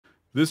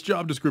This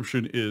job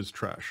description is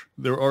trash.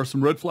 There are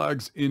some red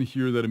flags in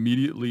here that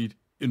immediately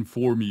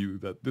inform you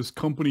that this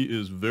company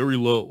is very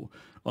low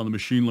on the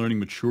machine learning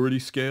maturity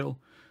scale.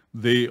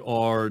 They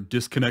are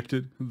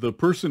disconnected. The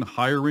person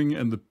hiring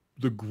and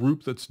the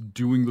group that's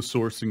doing the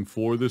sourcing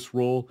for this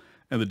role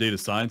and the data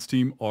science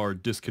team are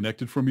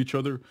disconnected from each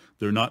other.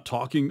 They're not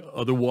talking.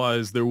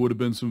 Otherwise, there would have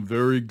been some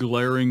very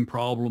glaring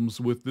problems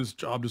with this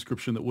job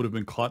description that would have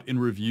been caught in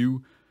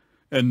review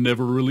and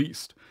never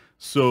released.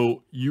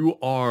 So you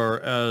are,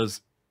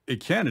 as a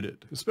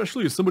candidate,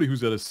 especially as somebody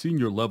who's at a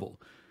senior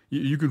level,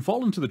 you can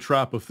fall into the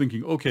trap of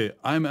thinking, okay,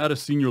 I'm at a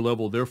senior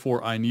level,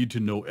 therefore I need to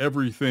know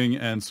everything.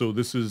 And so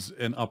this is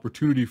an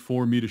opportunity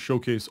for me to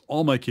showcase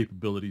all my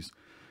capabilities.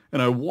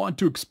 And I want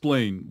to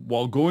explain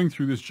while going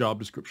through this job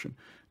description,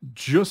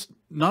 just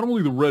not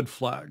only the red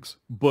flags,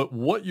 but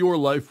what your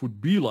life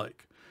would be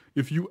like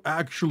if you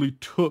actually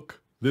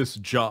took this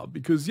job.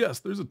 Because yes,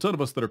 there's a ton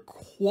of us that are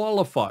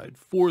qualified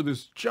for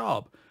this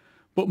job,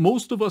 but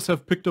most of us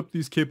have picked up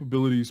these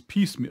capabilities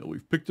piecemeal.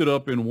 We've picked it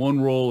up in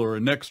one role or a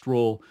next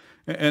role.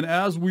 And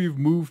as we've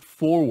moved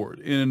forward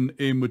in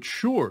a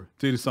mature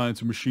data science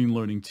and machine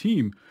learning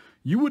team,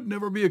 you would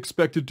never be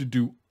expected to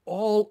do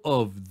all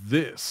of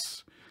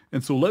this.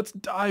 And so let's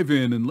dive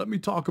in and let me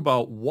talk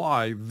about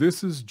why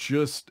this is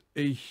just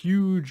a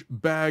huge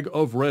bag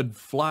of red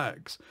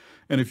flags.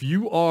 And if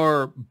you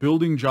are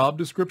building job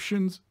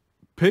descriptions,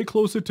 pay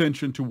close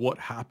attention to what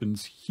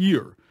happens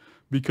here,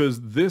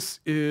 because this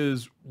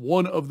is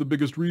one of the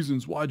biggest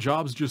reasons why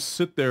jobs just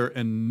sit there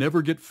and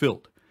never get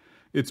filled.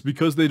 It's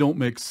because they don't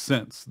make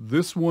sense.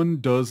 This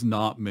one does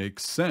not make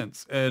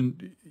sense.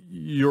 And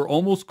you're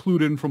almost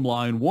clued in from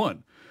line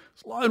one.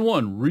 So line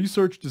one,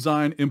 research,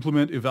 design,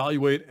 implement,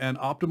 evaluate, and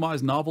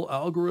optimize novel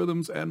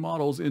algorithms and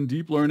models in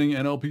deep learning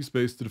NLP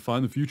space to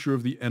define the future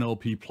of the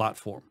NLP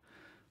platform.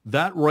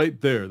 That right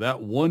there,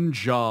 that one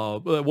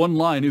job, one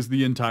line is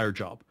the entire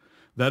job.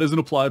 That is an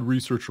applied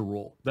researcher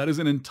role. That is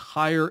an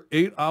entire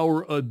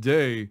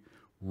 8-hour-a-day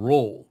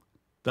role.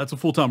 That's a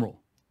full-time role.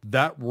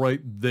 That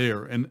right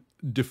there. And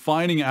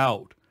defining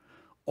out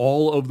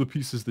all of the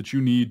pieces that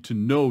you need to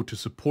know to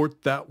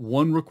support that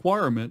one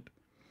requirement,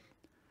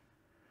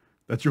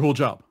 that's your whole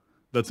job.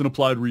 That's an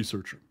applied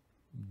researcher.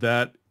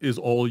 That is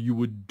all you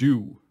would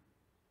do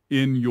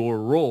in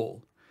your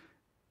role.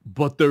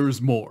 But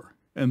there's more.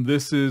 And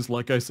this is,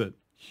 like I said,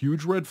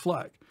 huge red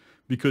flag,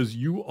 because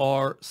you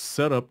are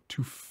set up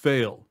to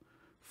fail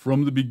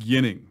from the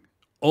beginning.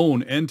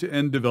 Own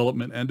end-to-end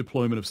development and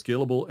deployment of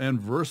scalable and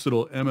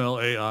versatile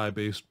ML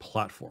AI-based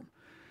platform.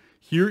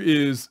 Here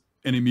is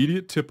an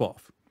immediate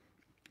tip-off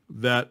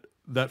that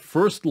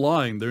first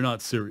line they're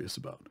not serious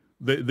about.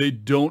 They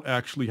don't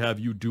actually have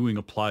you doing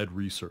applied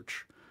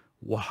research.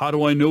 Well, how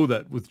do I know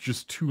that with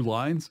just 2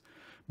 lines?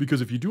 Because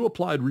if you do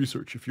applied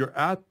research, if you're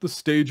at the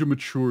stage of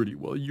maturity,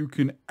 well, you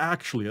can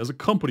actually, as a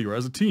company or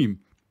as a team,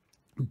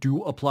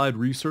 do applied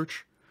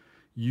research.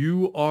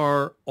 You've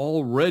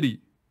already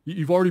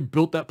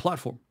built that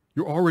platform.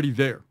 You're already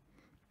there.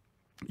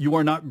 You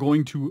are not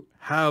going to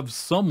have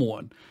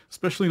someone,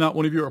 especially not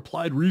one of your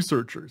applied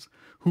researchers,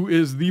 who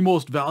is the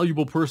most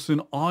valuable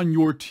person on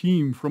your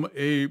team from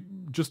a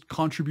just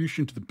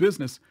contribution to the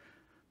business,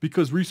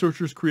 because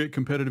researchers create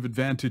competitive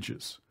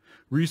advantages.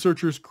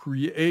 Researchers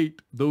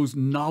create those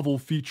novel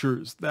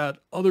features that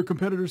other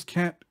competitors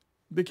can't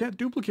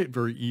duplicate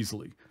very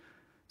easily.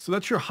 So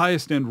that's your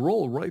highest end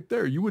role right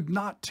there. You would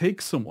not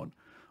take someone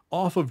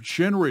off of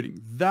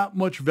generating that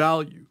much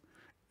value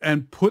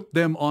and put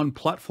them on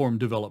platform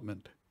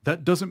development.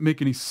 That doesn't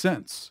make any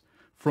sense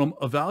from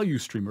a value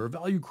stream or a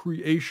value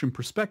creation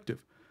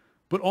perspective.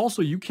 But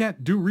also, you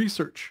can't do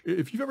research.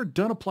 If you've ever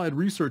done applied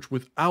research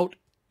without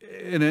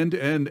an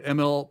end-to-end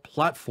ML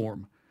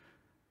platform,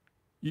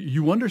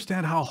 you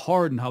understand how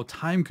hard and how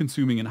time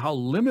consuming and how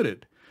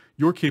limited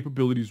your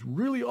capabilities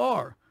really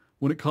are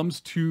when it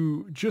comes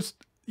to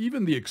just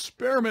even the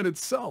experiment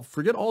itself.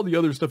 Forget all the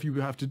other stuff you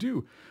have to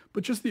do,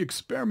 but just the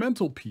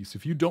experimental piece.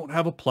 If you don't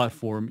have a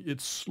platform,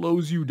 it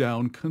slows you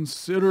down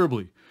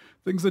considerably.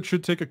 Things that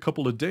should take a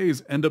couple of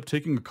days end up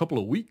taking a couple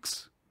of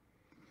weeks.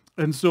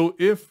 And so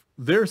if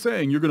they're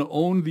saying you're going to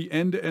own the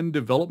end-to-end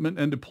development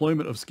and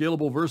deployment of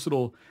scalable,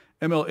 versatile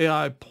ML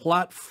AI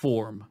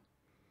platform,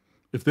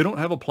 if they don't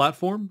have a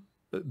platform,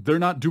 they're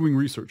not doing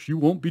research. You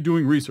won't be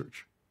doing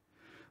research.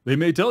 They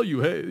may tell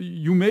you, hey,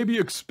 you may be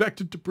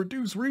expected to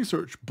produce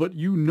research, but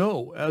you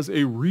know, as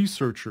a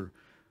researcher,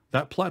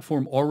 that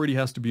platform already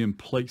has to be in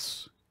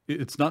place.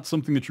 It's not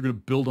something that you're going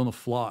to build on the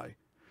fly.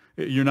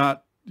 You're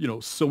not,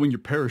 sewing your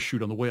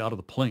parachute on the way out of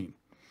the plane.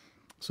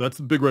 So that's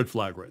the big red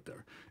flag right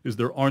there, is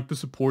there aren't the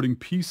supporting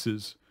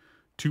pieces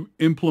to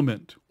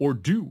implement or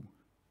do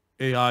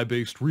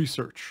AI-based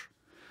research.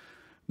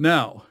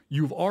 Now,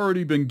 you've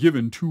already been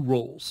given 2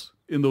 roles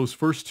in those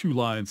first 2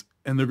 lines,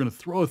 and they're going to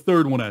throw a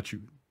third one at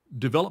you.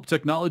 Develop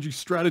technology,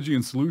 strategy,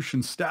 and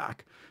solution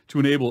stack to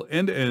enable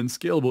end-to-end,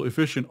 scalable,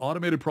 efficient,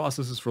 automated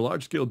processes for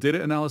large-scale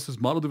data analysis,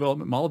 model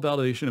development, model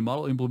validation, and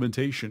model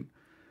implementation.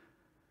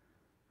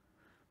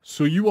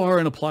 So you are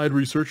an applied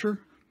researcher.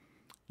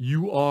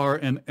 You are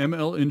an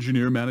ML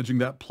engineer managing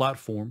that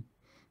platform.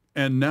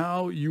 And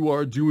now you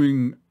are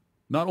doing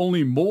not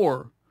only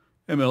more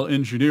ML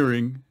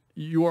engineering,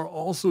 you are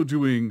also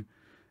doing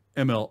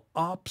ML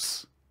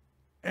ops,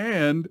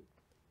 and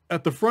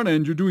at the front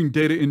end, you're doing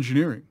data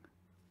engineering.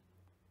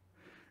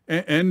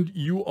 And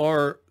you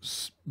are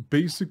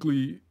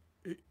basically,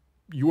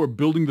 you are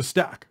building the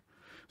stack.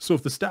 So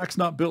if the stack's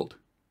not built,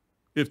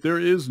 if there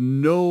is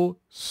no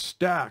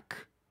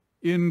stack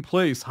in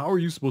place, how are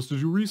you supposed to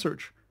do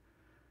research?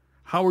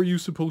 How are you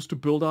supposed to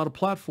build out a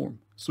platform?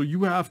 So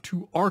you have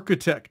to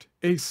architect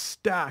a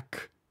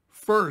stack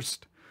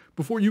first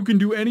before you can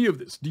do any of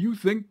this. Do you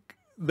think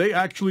they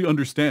actually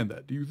understand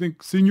that? Do you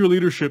think senior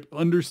leadership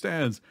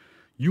understands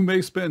you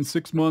may spend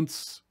 6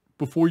 months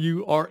before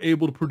you are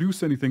able to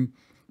produce anything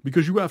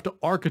because you have to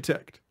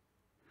architect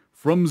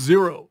from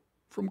zero,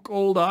 from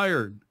cold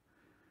iron,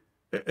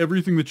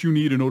 everything that you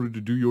need in order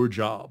to do your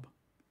job?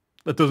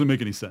 That doesn't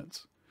make any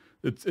sense.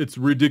 It's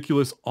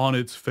ridiculous on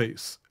its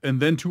face.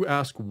 And then to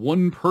ask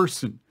one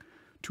person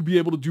to be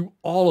able to do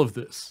all of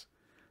this,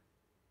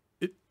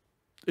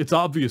 it's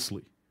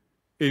obviously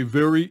a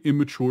very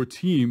immature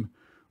team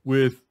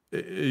with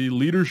a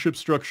leadership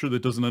structure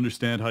that doesn't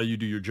understand how you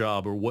do your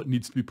job or what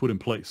needs to be put in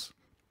place.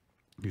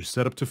 You're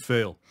set up to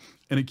fail,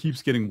 and it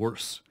keeps getting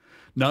worse.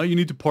 Now you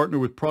need to partner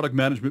with product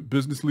management,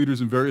 business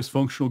leaders, and various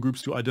functional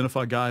groups to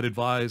identify, guide,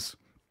 advise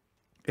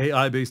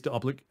AI-based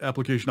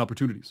application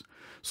opportunities.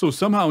 So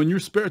somehow in your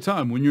spare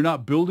time, when you're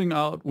not building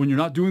out, when you're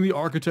not doing the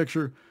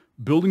architecture,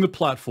 building the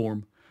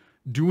platform,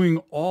 doing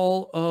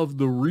all of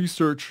the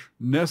research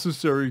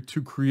necessary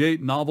to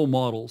create novel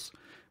models,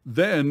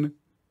 then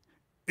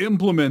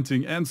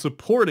implementing and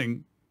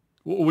supporting,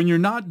 when you're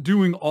not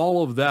doing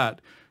all of that,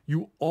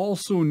 you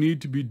also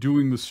need to be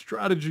doing the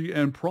strategy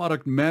and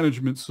product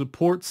management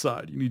support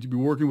side. You need to be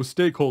working with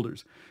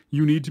stakeholders.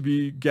 You need to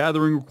be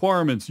gathering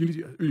requirements.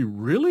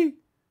 Really?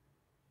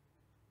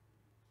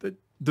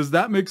 Does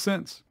that make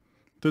sense?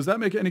 Does that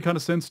make any kind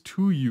of sense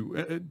to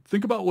you?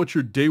 Think about what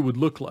your day would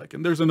look like.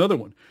 And there's another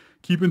one.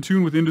 Keep in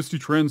tune with industry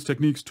trends,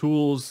 techniques,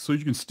 tools, so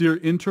you can steer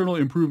internal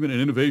improvement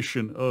and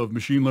innovation of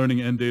machine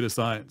learning and data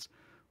science.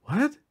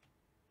 What?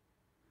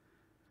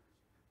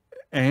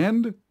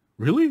 And?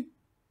 Really?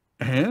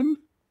 And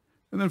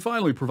then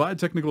finally, provide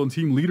technical and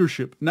team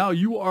leadership. Now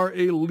you are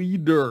a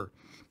leader.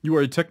 You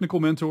are a technical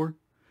mentor.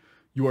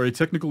 You are a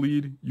technical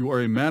lead. You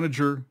are a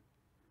manager.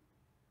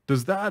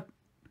 Does that,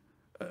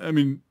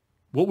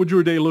 what would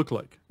your day look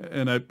like?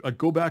 And I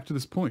go back to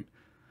this point.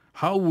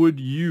 How would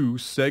you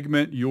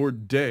segment your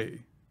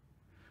day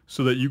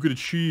so that you could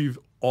achieve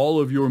all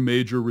of your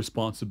major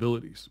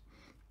responsibilities?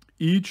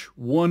 Each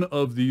one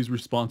of these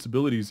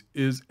responsibilities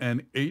is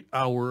an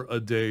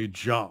 8-hour-a-day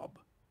job.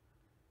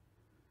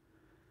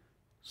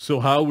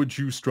 So how would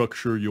you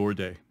structure your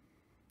day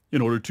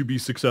in order to be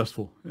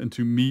successful and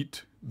to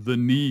meet the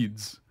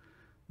needs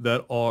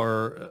that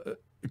are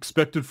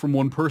expected from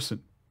one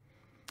person?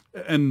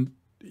 And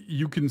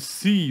you can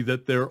see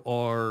that there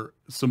are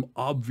some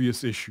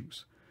obvious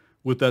issues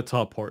with that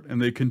top part, and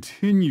they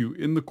continue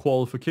in the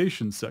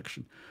qualifications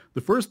section.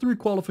 The first 3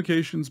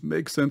 qualifications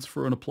make sense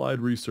for an applied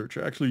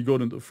researcher. Actually, you go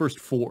to the first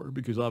 4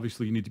 because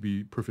obviously you need to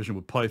be proficient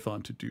with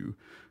Python to do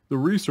the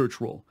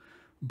research role.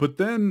 But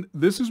then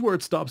this is where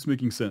it stops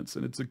making sense,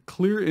 and it's a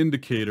clear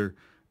indicator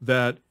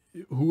that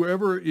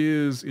whoever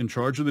is in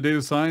charge of the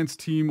data science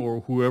team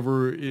or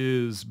whoever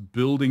is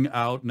building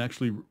out and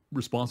actually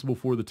responsible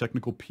for the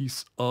technical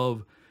piece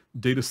of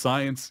data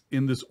science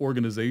in this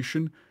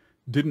organization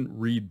didn't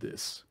read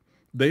this.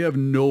 They have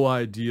no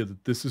idea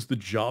that this is the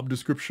job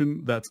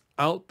description that's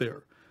out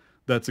there,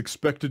 that's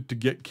expected to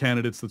get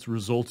candidates, that's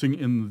resulting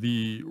in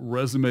the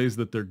resumes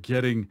that they're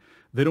getting.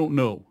 They don't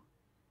know.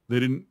 They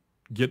didn't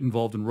get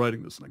involved in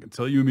writing this. And I can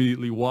tell you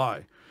immediately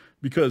why.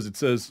 Because it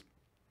says,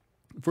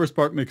 first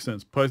part makes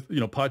sense.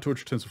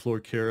 PyTorch, TensorFlow,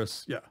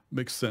 Keras, yeah,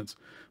 makes sense.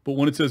 But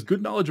when it says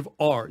good knowledge of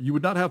R, you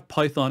would not have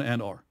Python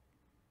and R.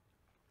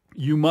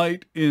 You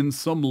might in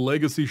some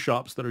legacy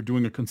shops that are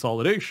doing a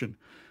consolidation,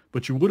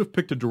 but you would have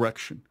picked a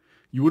direction.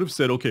 You would have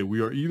said, okay, we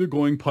are either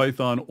going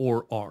Python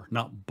or R,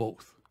 not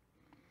both.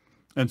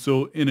 And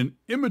so in an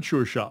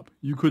immature shop,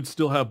 you could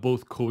still have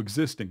both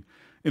coexisting.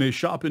 In a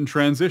shop in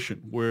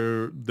transition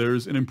where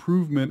there's an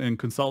improvement and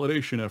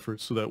consolidation effort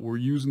so that we're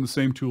using the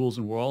same tools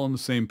and we're all on the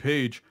same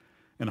page,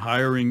 and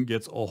hiring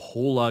gets a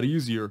whole lot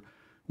easier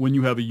when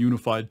you have a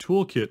unified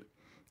toolkit,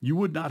 you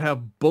would not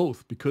have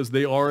both because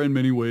they are in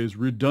many ways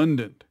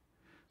redundant.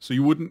 So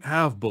you wouldn't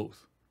have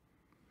both.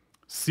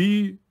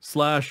 C#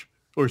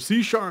 or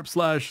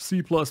C#/C++.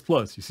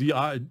 You see,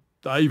 I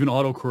even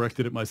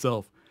auto-corrected it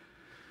myself.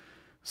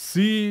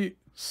 C#,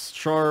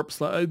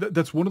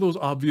 that's one of those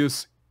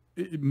obvious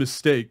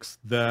mistakes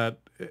that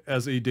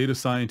as a data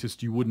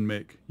scientist you wouldn't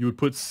make. You would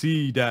put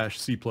C-C++.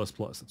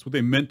 That's what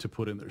they meant to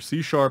put in there.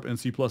 C# and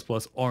C++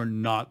 are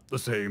not the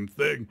same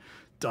thing.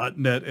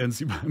 .NET and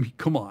C,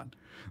 come on.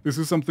 This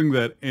is something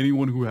that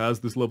anyone who has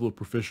this level of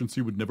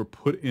proficiency would never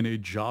put in a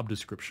job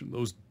description.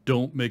 Those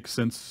don't make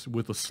sense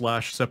with a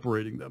slash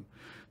separating them.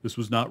 This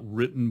was not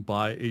written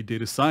by a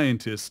data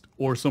scientist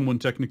or someone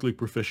technically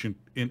proficient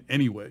in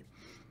any way.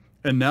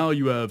 And now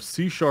you have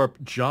C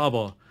Sharp,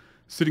 Java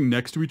sitting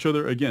next to each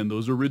other. Again,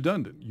 those are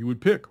redundant. You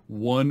would pick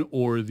one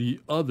or the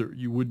other.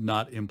 You would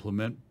not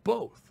implement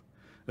both.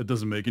 That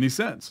doesn't make any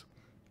sense.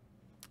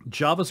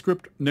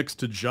 JavaScript next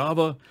to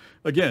Java.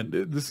 Again,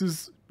 this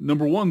is,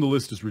 number one, the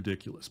list is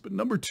ridiculous. But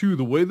number two,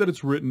 the way that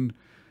it's written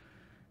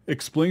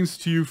explains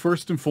to you,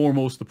 first and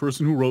foremost, the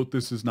person who wrote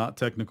this is not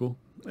technical.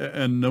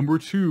 And number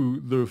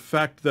two, the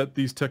fact that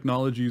these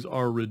technologies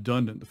are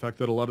redundant, the fact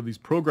that a lot of these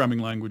programming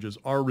languages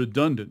are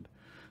redundant,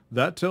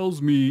 that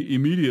tells me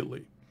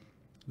immediately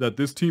that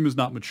this team is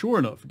not mature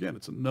enough. Again,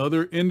 it's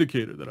another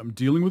indicator that I'm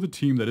dealing with a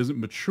team that isn't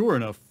mature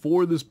enough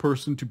for this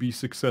person to be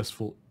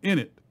successful in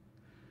it.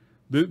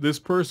 This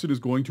person is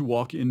going to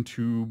walk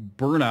into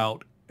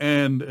burnout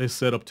and a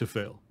setup to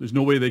fail. There's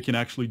no way they can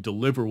actually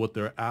deliver what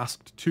they're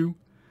asked to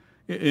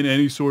in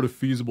any sort of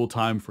feasible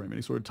time frame,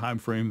 any sort of time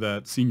frame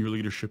that senior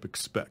leadership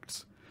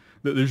expects.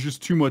 There's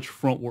just too much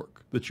front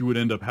work that you would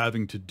end up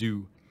having to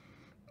do.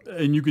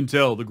 And you can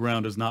tell the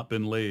ground has not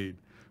been laid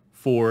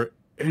for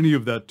any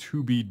of that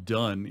to be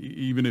done,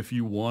 even if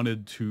you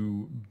wanted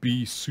to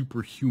be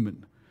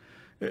superhuman.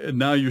 And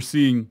now you're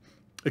seeing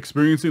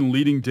experience in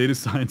leading data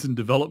science and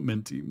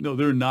development team. No,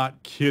 they're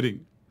not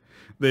kidding.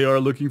 They are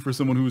looking for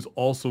someone who is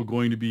also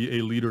going to be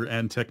a leader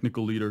and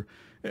technical leader.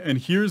 And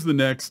here's the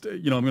next,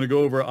 I'm going to go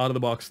over out of the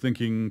box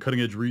thinking, cutting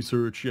edge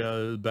research,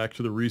 back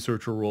to the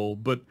researcher role.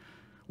 But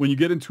when you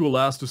get into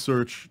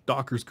Elasticsearch,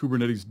 Docker's,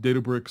 Kubernetes,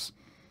 Databricks,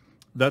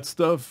 that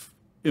stuff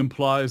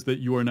implies that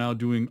you are now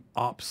doing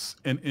ops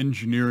and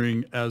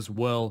engineering as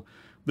well.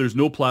 There's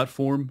no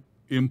platform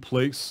in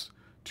place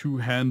to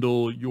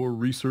handle your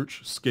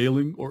research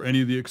scaling or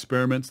any of the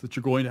experiments that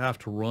you're going to have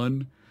to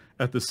run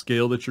at the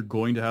scale that you're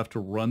going to have to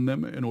run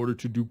them in order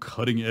to do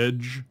cutting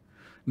edge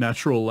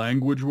natural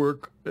language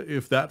work.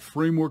 If that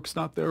framework's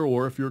not there,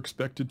 or if you're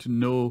expected to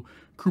know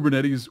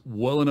Kubernetes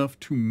well enough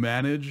to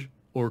manage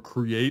or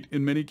create,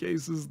 in many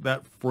cases,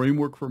 that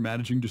framework for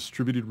managing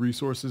distributed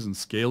resources and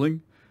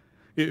scaling,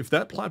 if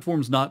that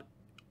platform's not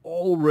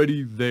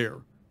already there,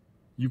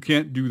 you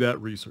can't do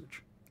that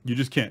research. You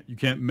just can't. You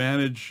can't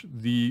manage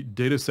the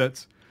data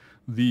sets,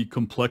 the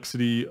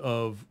complexity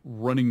of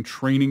running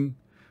training,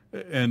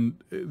 and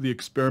the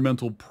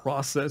experimental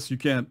process. You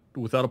can't,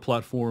 without a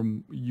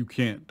platform, you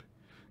can't.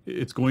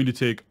 It's going to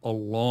take a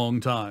long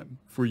time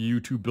for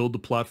you to build the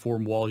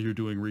platform while you're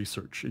doing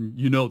research. And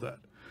you know that.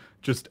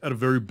 Just at a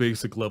very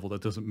basic level,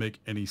 that doesn't make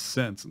any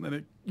sense. And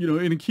then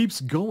it keeps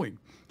going.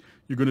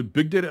 You're going to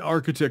big data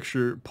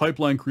architecture,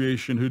 pipeline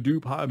creation,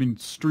 Hadoop,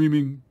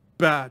 streaming,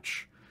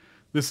 batch.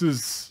 This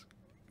is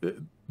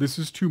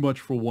too much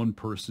for one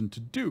person to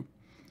do.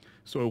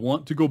 So I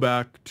want to go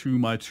back to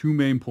my two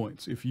main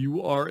points. If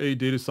you are a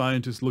data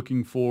scientist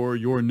looking for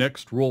your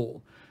next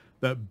role,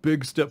 that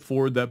big step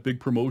forward, that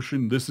big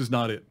promotion, this is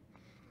not it.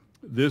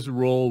 This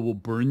role will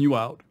burn you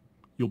out.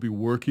 You'll be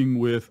working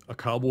with a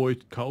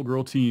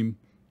cowgirl team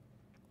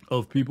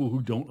of people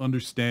who don't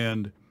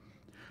understand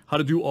how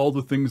to do all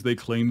the things they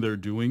claim they're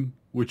doing,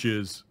 which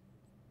is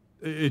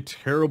a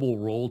terrible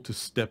role to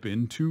step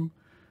into.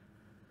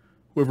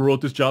 Whoever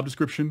wrote this job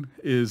description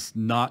is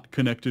not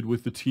connected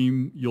with the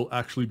team you'll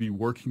actually be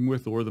working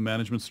with, or the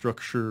management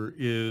structure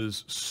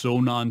is so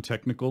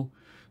non-technical,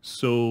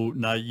 so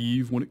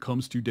naive when it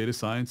comes to data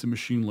science and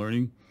machine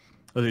learning.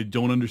 They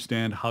don't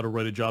understand how to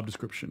write a job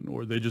description,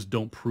 or they just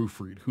don't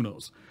proofread. Who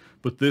knows?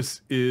 But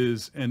this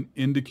is an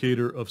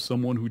indicator of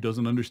someone who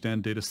doesn't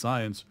understand data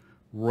science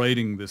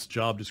writing this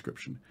job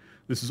description.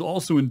 This is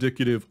also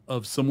indicative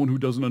of someone who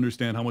doesn't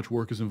understand how much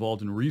work is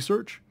involved in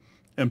research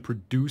and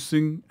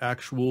producing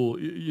actual,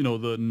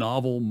 the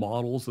novel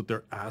models that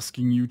they're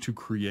asking you to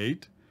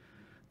create.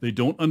 They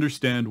don't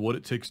understand what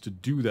it takes to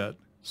do that,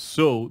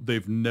 so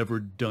they've never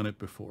done it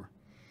before.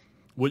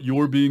 What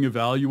you're being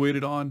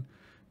evaluated on,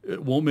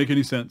 it won't make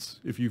any sense.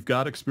 If you've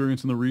got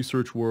experience in the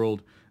research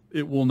world,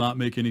 it will not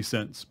make any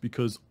sense,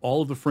 because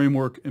all of the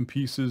framework and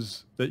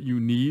pieces that you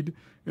need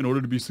in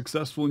order to be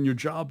successful in your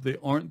job, they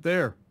aren't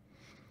there.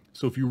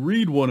 So if you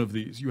read one of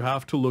these, you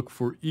have to look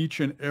for each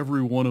and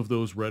every one of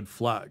those red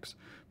flags,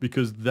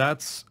 because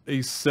that's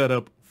a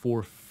setup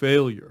for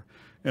failure.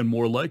 And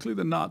more likely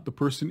than not, the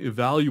person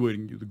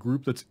evaluating you, the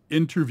group that's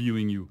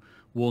interviewing you,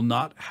 will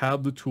not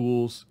have the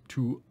tools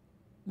to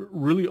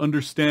really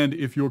understand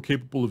if you're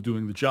capable of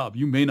doing the job.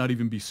 You may not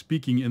even be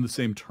speaking in the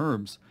same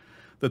terms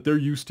that they're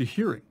used to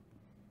hearing.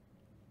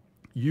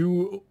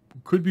 You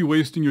could be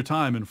wasting your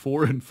time in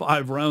 4 and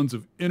 5 rounds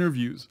of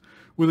interviews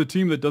with a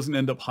team that doesn't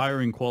end up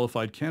hiring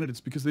qualified candidates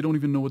because they don't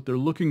even know what they're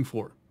looking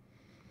for.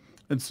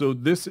 And so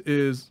this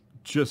is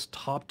just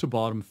top to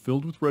bottom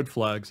filled with red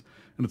flags,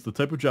 and it's the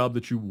type of job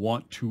that you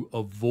want to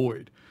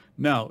avoid.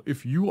 Now,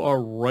 if you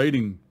are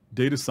writing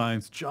data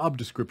science job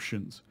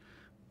descriptions,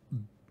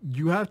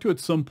 you have to at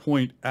some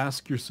point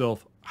ask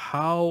yourself,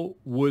 how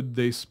would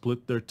they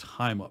split their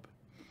time up?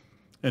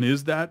 And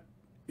is that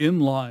in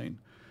line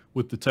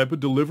with the type of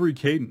delivery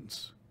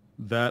cadence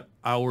that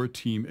our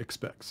team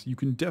expects? You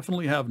can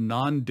definitely have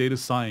non-data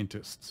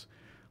scientists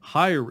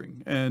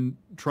hiring and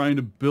trying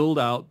to build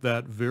out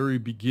that very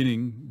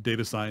beginning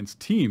data science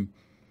team,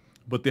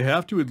 but they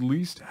have to at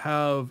least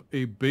have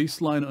a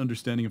baseline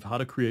understanding of how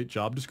to create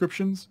job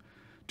descriptions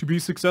to be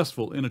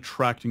successful in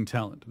attracting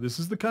talent. This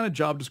is the kind of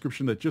job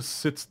description that just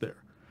sits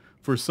there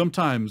for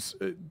sometimes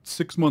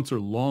 6 months or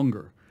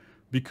longer,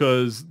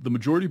 because the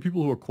majority of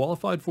people who are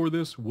qualified for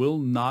this will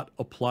not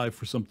apply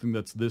for something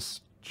that's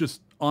this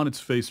just on its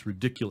face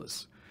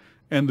ridiculous.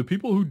 And the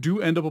people who do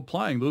end up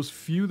applying, those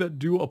few that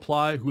do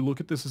apply, who look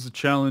at this as a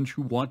challenge,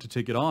 who want to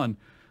take it on,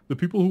 the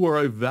people who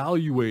are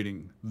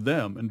evaluating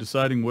them and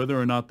deciding whether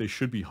or not they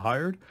should be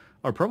hired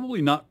are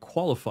probably not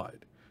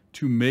qualified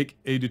to make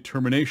a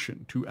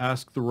determination, to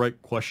ask the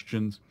right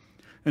questions,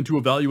 and to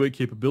evaluate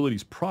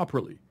capabilities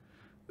properly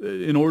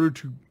in order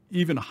to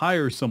even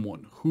hire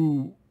someone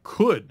who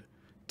could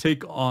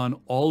take on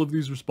all of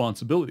these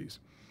responsibilities.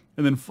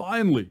 And then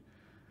finally,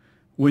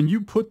 when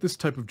you put this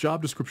type of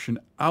job description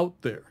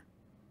out there,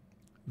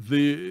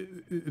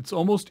 it's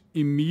almost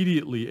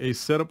immediately a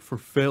setup for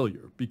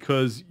failure,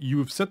 because you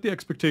have set the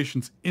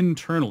expectations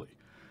internally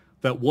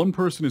that one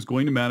person is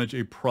going to manage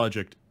a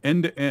project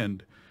end to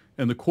end,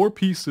 and the core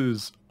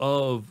pieces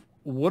of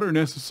what are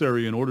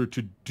necessary in order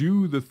to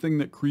do the thing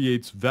that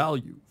creates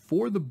value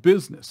for the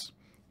business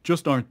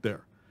just aren't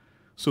there.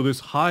 So this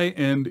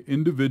high-end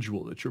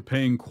individual that you're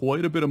paying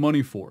quite a bit of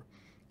money for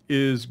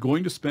is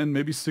going to spend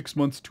maybe 6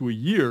 months to a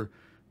year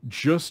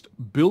just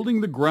building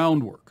the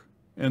groundwork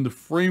and the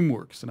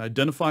frameworks and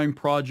identifying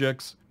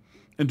projects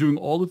and doing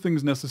all the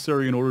things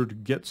necessary in order to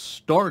get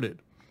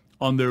started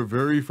on their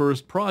very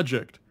first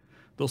project.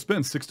 They'll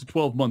spend 6 to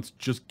 12 months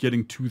just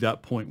getting to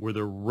that point where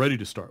they're ready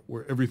to start,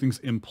 where everything's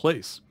in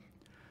place.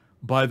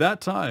 By that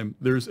time,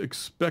 there's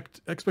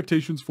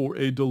expectations for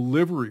a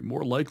delivery.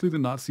 More likely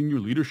than not, senior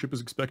leadership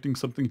is expecting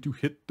something to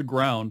hit the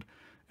ground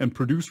and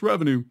produce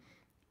revenue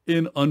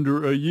in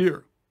under a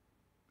year.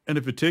 And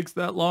if it takes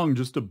that long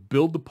just to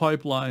build the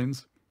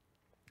pipelines,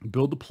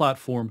 build the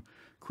platform,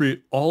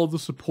 create all of the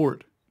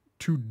support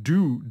to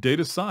do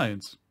data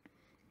science,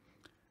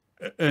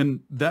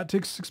 and that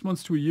takes 6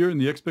 months to a year, and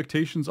the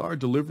expectations are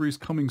deliveries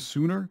coming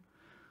sooner,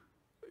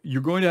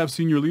 you're going to have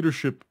senior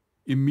leadership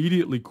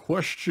immediately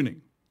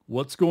questioning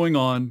what's going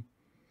on,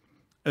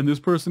 and this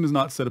person is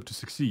not set up to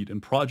succeed,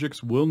 and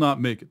projects will not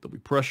make it. They'll be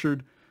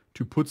pressured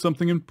to put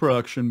something in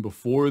production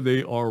before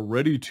they are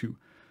ready to,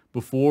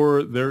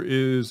 before there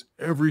is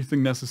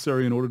everything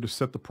necessary in order to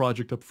set the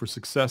project up for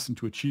success and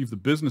to achieve the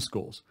business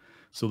goals.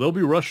 So they'll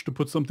be rushed to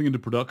put something into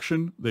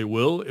production. They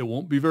will. It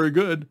won't be very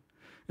good.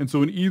 And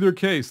so in either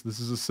case, this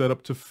is a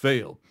setup to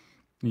fail.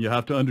 And you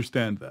have to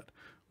understand that.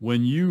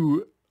 When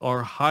you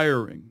are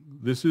hiring,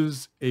 this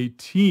is a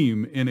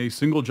team in a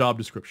single job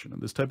description.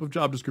 And this type of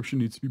job description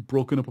needs to be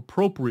broken up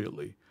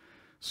appropriately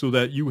so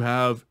that you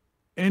have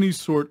any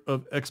sort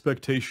of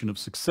expectation of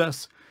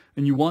success,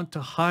 and you want to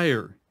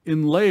hire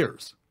in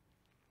layers.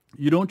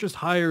 You don't just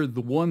hire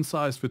the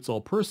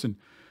one-size-fits-all person.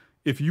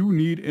 If you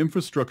need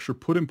infrastructure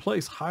put in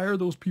place, hire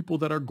those people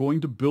that are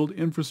going to build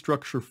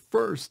infrastructure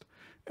first.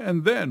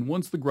 And then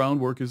once the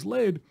groundwork is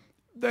laid,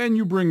 then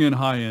you bring in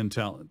high-end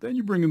talent. Then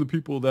you bring in the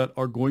people that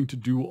are going to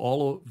do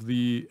all of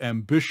the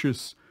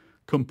ambitious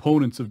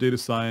components of data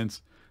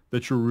science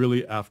that you're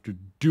really after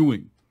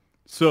doing.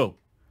 So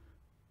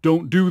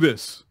don't do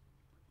this.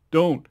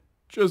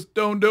 Just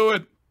don't do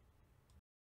it.